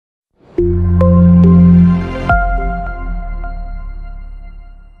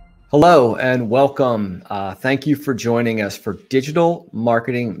Hello and welcome. Thank you for joining us for Digital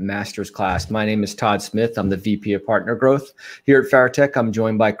Marketing Masters Class. My name is Todd Smith. I'm the VP of Partner Growth here at Faratech. I'm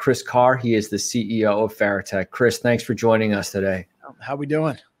joined by Chris Carr. He is the CEO of Faratech. Chris, thanks for joining us today. How we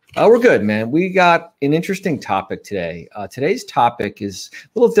doing? We're good, man. We got an interesting topic today. Today's topic is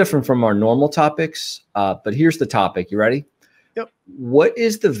a little different from our normal topics, but here's the topic. You ready? Yep. What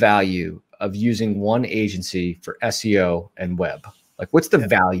is the value of using one agency for SEO and web? Like, what's the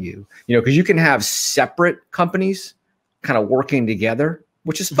value? You know, because you can have separate companies kind of working together,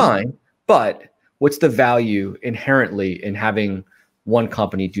 which is fine. But what's the value inherently in having one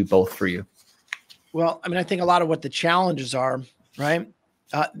company do both for you? Well, I mean, I think a lot of what the challenges are, right?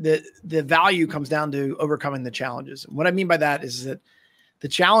 The value comes down to overcoming the challenges. What I mean by that is that the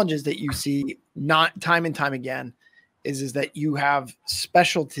challenges that you see not time and time again is that you have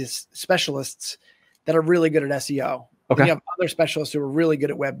specialists that are really good at SEO. Okay. You have other specialists who are really good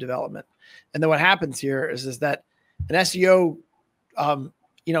at web development. And then what happens here is that an SEO, an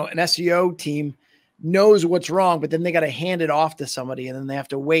SEO team knows what's wrong, but then they got to hand it off to somebody, and then they have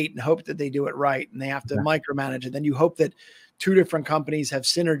to wait and hope that they do it right. And they have to micromanage. And then you hope that two different companies have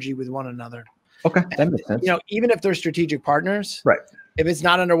synergy with one another. Okay. That makes sense. You know, even if they're strategic partners, right? If it's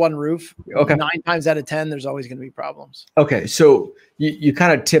not under one roof, okay, 9 times out of 10, there's always going to be problems. Okay. So you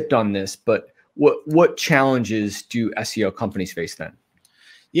kind of tipped on this, but what challenges do SEO companies face then?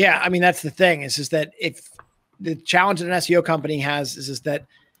 Yeah, I mean, that's the thing is that if the challenge that an SEO company has is that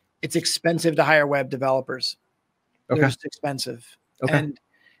it's expensive to hire web developers. Okay. They're just expensive. Okay. And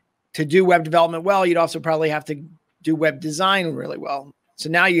to do web development well, you'd also probably have to do web design really well. So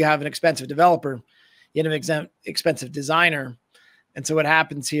now you have an expensive developer, you have an expensive designer. And so what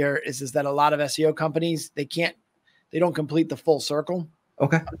happens here is that a lot of SEO companies, they don't complete the full circle.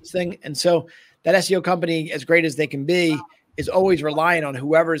 Okay. Thing. And so that SEO company, as great as they can be, is always relying on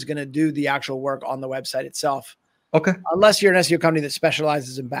whoever is going to do the actual work on the website itself. Okay. Unless you're an SEO company that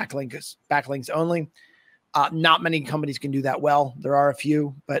specializes in backlinks only. Not many companies can do that well. There are a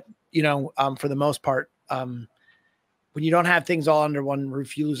few, but for the most part, when you don't have things all under one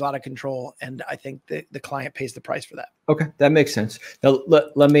roof, you lose a lot of control. And I think the client pays the price for that. Okay. That makes sense. Now,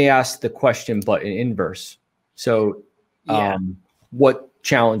 let me ask the question, but in inverse. So what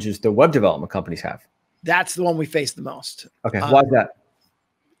challenges do web development companies have? That's the one we face the most. Okay. Why is that?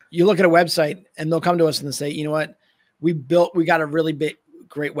 You look at a website and they'll come to us and they'll say, you know what? We got a really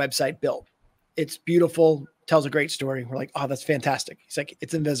great website built. It's beautiful, tells a great story. We're like, oh, that's fantastic. It's like,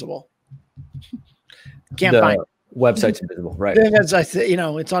 it's invisible. Can't find it. Website's invisible, right? As I say,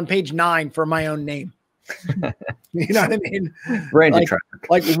 it's on page 9 for my own name. You know what I mean? Branded traffic.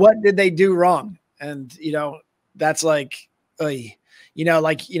 Like, what did they do wrong? And, that's like, we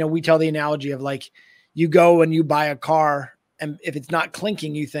tell the analogy of like, you go and you buy a car, and if it's not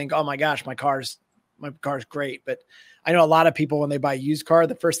clinking, you think, oh my gosh, my car's great. But I know a lot of people, when they buy a used car,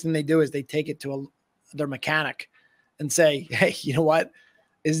 the first thing they do is they take it to their mechanic and say, hey, you know what?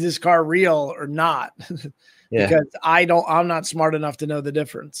 Is this car real or not? Yeah. Because I'm not smart enough to know the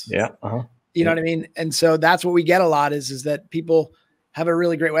difference. Yeah. You know what I mean? And so that's what we get a lot is that people have a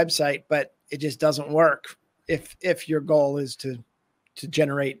really great website, but it just doesn't work if your goal is to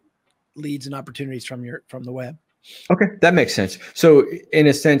generate leads and opportunities from the web. Okay. That makes sense. So in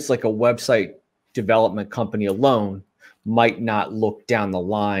a sense, like a website development company alone might not look down the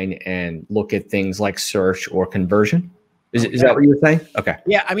line and look at things like search or conversion. Is that what you were saying? Okay.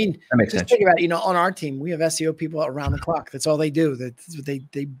 Yeah. I mean, that makes sense. Think about it, on our team, we have SEO people around the clock. That's all they do. That's what they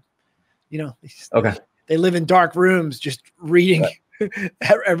okay. They live in dark rooms, just reading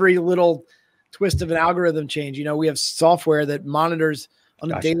every little twist of an algorithm change. We have software that monitors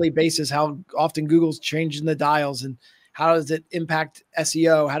on a daily basis how often Google's changing the dials and how does it impact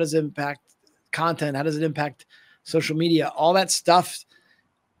SEO? How does it impact content? How does it impact social media? All that stuff.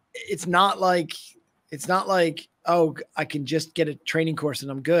 It's not like, oh, I can just get a training course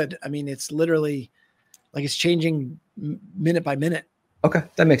and I'm good. I mean, it's literally like it's changing minute by minute. Okay.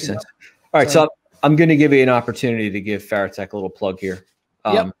 That makes sense. All right. So I'm going to give you an opportunity to give Faratech a little plug here.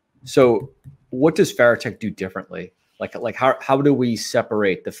 So what does Faratech do differently? Like how do we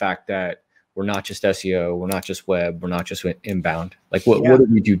separate the fact that we're not just SEO, we're not just web, we're not just inbound? Like what do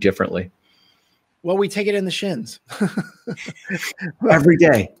we do differently? Well, we take it in the shins. Every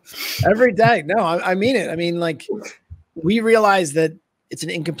day. Every day. No, I mean it. I mean, like, we realize that it's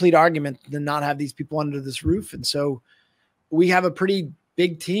an incomplete argument to not have these people under this roof. And so we have a pretty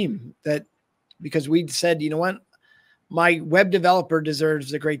big team because we said, you know what? My web developer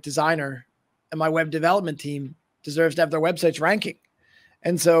deserves a great designer, and my web development team deserves to have their websites ranking.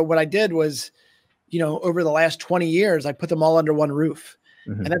 And so what I did was, over the last 20 years, I put them all under one roof.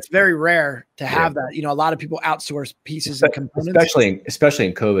 And that's very rare to have that. You know, a lot of people outsource pieces and components. Especially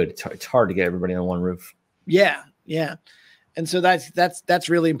in COVID, it's hard to get everybody on one roof. Yeah. Yeah. And so that's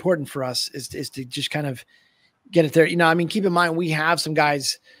really important for us is to just kind of get it there. You know, I mean, keep in mind, we have some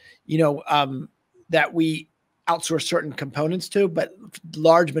guys, you know, that we outsource certain components to, but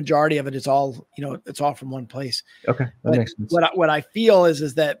large majority of it is all, you know, it's all from one place. Okay. That makes sense. What I feel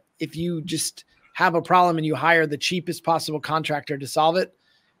is that if you just have a problem and you hire the cheapest possible contractor to solve it,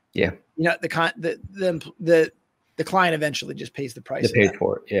 you know, the client eventually just pays the price. They paid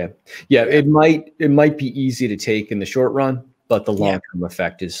for it. Yeah. It might be easy to take in the short run, but the long-term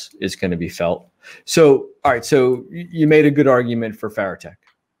effect is going to be felt. So, all right. So you made a good argument for Faratech,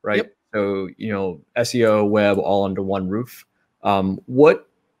 right? Yep. So, you know, SEO, web, all under one roof. What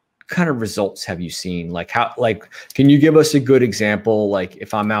kind of results have you seen? Like can you give us a good example? Like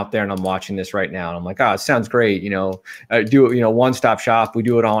if I'm out there and I'm watching this right now and I'm like, oh, it sounds great. You know, do it, you know, one-stop shop. We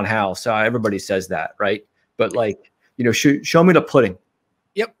do it all in house. Everybody says that, right? But like, you know, show me the pudding.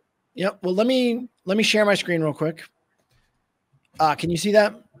 Yep. Well, let me share my screen real quick. Can you see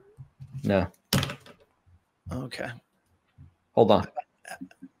that? No. Okay. Hold on.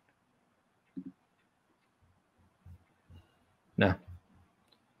 No.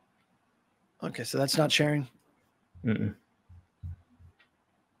 Okay, so that's not sharing. Mm-mm.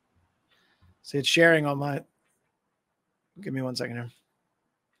 See, it's sharing on my. Give me 1 second here.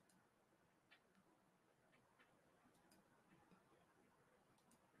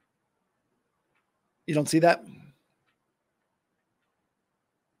 You don't see that?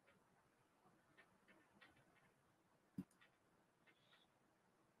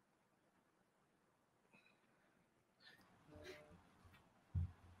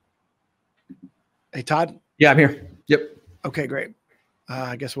 Hey, Todd? Yeah, I'm here. Yep. Okay, great.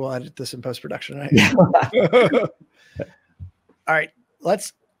 I guess we'll edit this in post-production, right? Yeah. All right.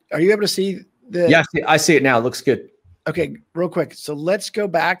 Are you able to see the? Yeah, I see it now. It looks good. Okay, real quick. So let's go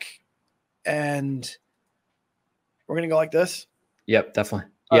back and we're going to go like this. Yep, definitely.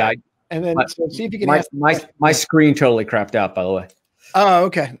 All yeah. Right. And then so see if you can my screen totally crapped out, by the way. Oh,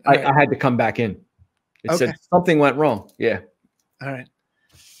 okay. I had to come back in. It said something went wrong. Yeah. All right.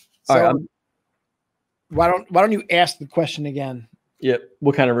 So, all right. Why don't you ask the question again? Yep.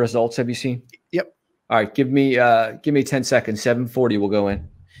 What kind of results have you seen? Yep. All right. Give me 10 seconds. 740 will go in.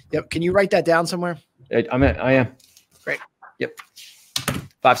 Yep. Can you write that down somewhere? I am. Great. Yep.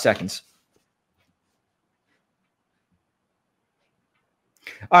 5 seconds.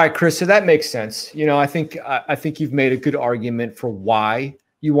 All right, Chris. So that makes sense. You know, I think you've made a good argument for why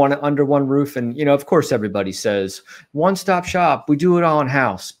you want it under one roof. And, you know, of course, everybody says one-stop shop. We do it all in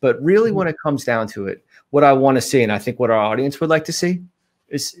house. But really, when it comes down to it, what I want to see, and I think what our audience would like to see,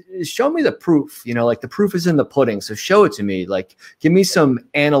 is show me the proof. You know, like the proof is in the pudding. So show it to me. Like, give me some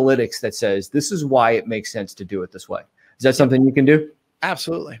analytics that says this is why it makes sense to do it this way. Is that something you can do?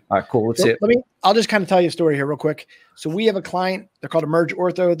 Absolutely. All right, cool. Let's see it. I'll just kind of tell you a story here real quick. So we have a client, they're called Emerge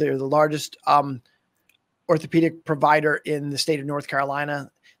Ortho. They're the largest orthopedic provider in the state of North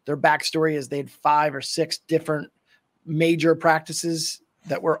Carolina. Their backstory is they had 5 or 6 different major practices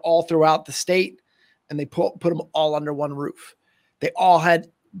that were all throughout the state, and they put them all under one roof. They all had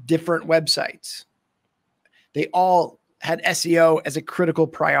different websites. They all had SEO as a critical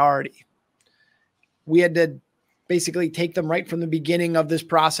priority. We had to basically take them right from the beginning of this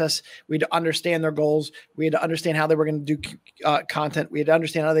process. We had to understand their goals. We had to understand how they were going to do content. We had to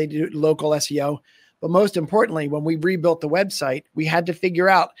understand how they do local SEO. But most importantly, when we rebuilt the website, we had to figure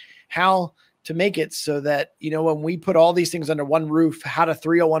out how to make it so that, you know, when we put all these things under one roof, how to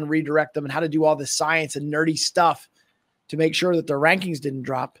 301 redirect them and how to do all this science and nerdy stuff to make sure that their rankings didn't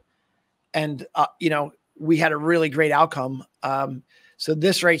drop. And, you know, we had a really great outcome. So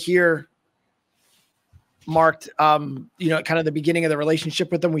this right here marked, you know, kind of the beginning of the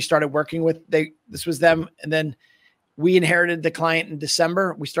relationship with them. We started working with, this was them. And then we inherited the client in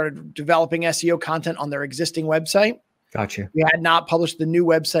December. We started developing SEO content on their existing website. Gotcha. We had not published the new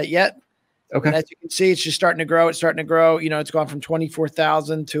website yet. Okay. And as you can see, it's just starting to grow. It's starting to grow. You know, it's gone from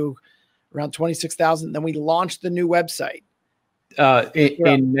 24,000 to around 26,000. Then we launched the new website.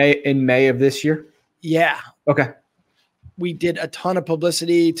 In May of this year? Yeah. Okay. We did a ton of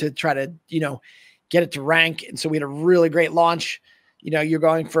publicity to try to, you know, get it to rank. And so we had a really great launch. You know, you're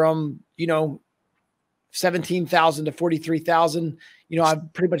going from, you know, 17,000 to 43,000. You know,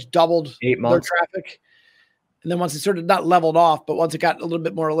 I've pretty much doubled 8 months their traffic. And then once it sort of not leveled off, but once it got a little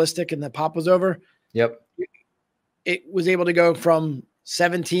bit more realistic and the pop was over, yep, it was able to go from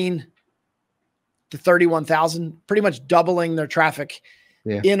 17 to 31,000, pretty much doubling their traffic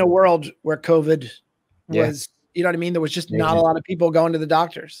in a world where COVID was You know what I mean? There was just not a lot of people going to the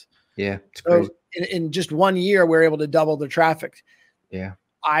doctors. Yeah. It's So crazy. in just 1 year, we're able to double the traffic. Yeah.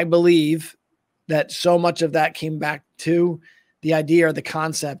 I believe that so much of that came back to the idea or the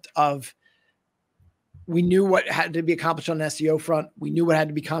concept of, we knew what had to be accomplished on the SEO front. We knew what had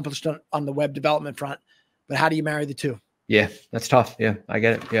to be accomplished on the web development front, but how do you marry the two? Yeah, that's tough. Yeah, I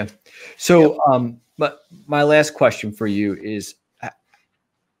get it. Yeah. So, but my last question for you is,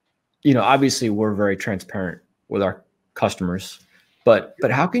 obviously we're very transparent with our customers, but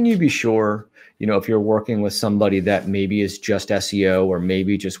how can you be sure, if you're working with somebody that maybe is just SEO or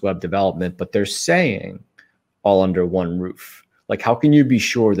maybe just web development, but they're saying all under one roof? Like, how can you be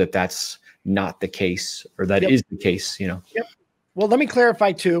sure that that's not the case, or that is the case? Yep. Well, let me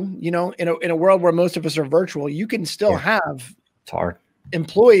clarify too. In a world where most of us are virtual, you can still have it's hard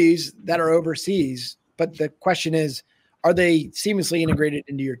employees that are overseas, but the question is, are they seamlessly integrated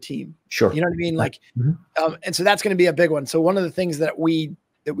into your team? Sure. You know what I mean? Like, and so that's going to be a big one. So one of the things that we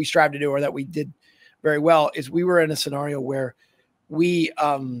strive to do, or that we did very well, is we were in a scenario where we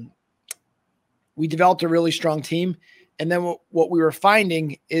developed a really strong team. And then what we were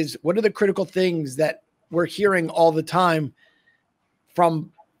finding is, what are the critical things that we're hearing all the time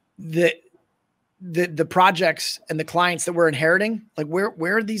from the projects and the clients that we're inheriting? Like,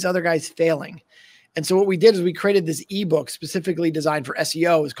 where are these other guys failing? And so what we did is we created this ebook specifically designed for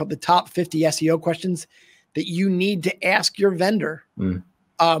SEO. It's called the Top 50 SEO Questions that you need to ask your vendor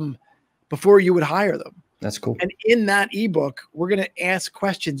before you would hire them. That's cool. And in that ebook, we're going to ask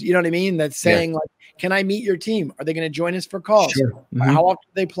questions. You know what I mean? That's saying like, can I meet your team? Are they going to join us for calls? Sure. How often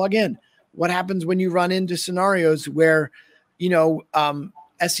do they plug in? What happens when you run into scenarios where,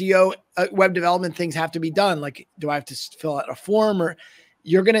 SEO web development things have to be done? Like, do I have to fill out a form? Or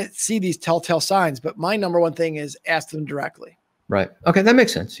you're going to see these telltale signs. But my number one thing is ask them directly. Right. Okay. That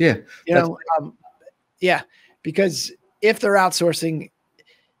makes sense. Yeah. Because if they're outsourcing,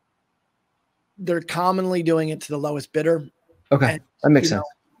 they're commonly doing it to the lowest bidder. Okay. That makes sense.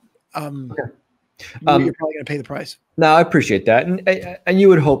 You're probably going to pay the price. No, I appreciate that. And you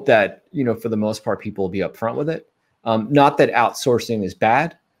would hope that, for the most part, people will be upfront with it. Not that outsourcing is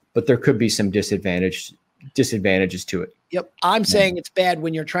bad, but there could be some disadvantages to it. Yep. I'm saying it's bad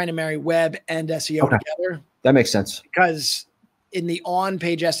when you're trying to marry web and SEO together. That makes sense. Because in the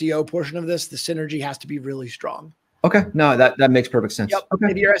on-page SEO portion of this, the synergy has to be really strong. Okay. No, that makes perfect sense. Yep.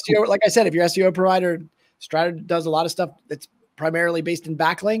 Okay. If you're SEO, like I said, if your SEO provider, Strata does a lot of stuff that's primarily based in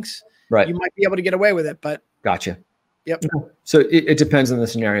backlinks, right, you might be able to get away with it. But gotcha. Yep. So it depends on the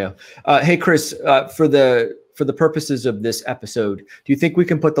scenario. Hey, Chris, for the purposes of this episode, do you think we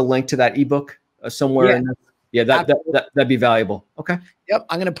can put the link to that ebook somewhere in there? Yeah, that'd be valuable. Okay. Yep.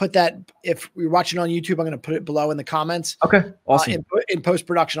 I'm going to put that, if you're watching on YouTube, I'm going to put it below in the comments. Okay. Awesome. In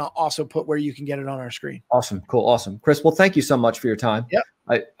post-production, I'll also put where you can get it on our screen. Awesome. Cool. Awesome. Chris, well, thank you so much for your time. Yep.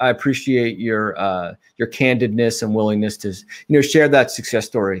 I appreciate your candidness and willingness to, share that success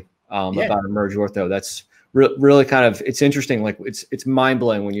story about Emerge Ortho. That's really kind of, it's interesting. Like it's mind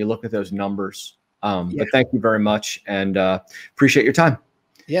blowing when you look at those numbers. But thank you very much, and appreciate your time.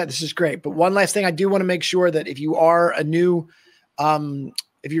 Yeah, this is great. But one last thing, I do want to make sure that if you are a new,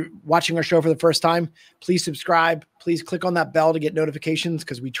 if you're watching our show for the first time, please subscribe. Please click on that bell to get notifications,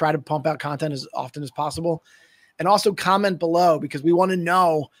 because we try to pump out content as often as possible. And also comment below, because we want to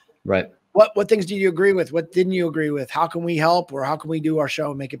know what things did you agree with? What didn't you agree with? How can we help, or how can we do our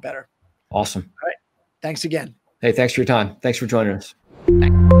show and make it better? Awesome. All right. Thanks again. Hey, thanks for your time. Thanks for joining us.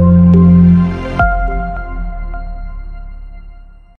 Thanks.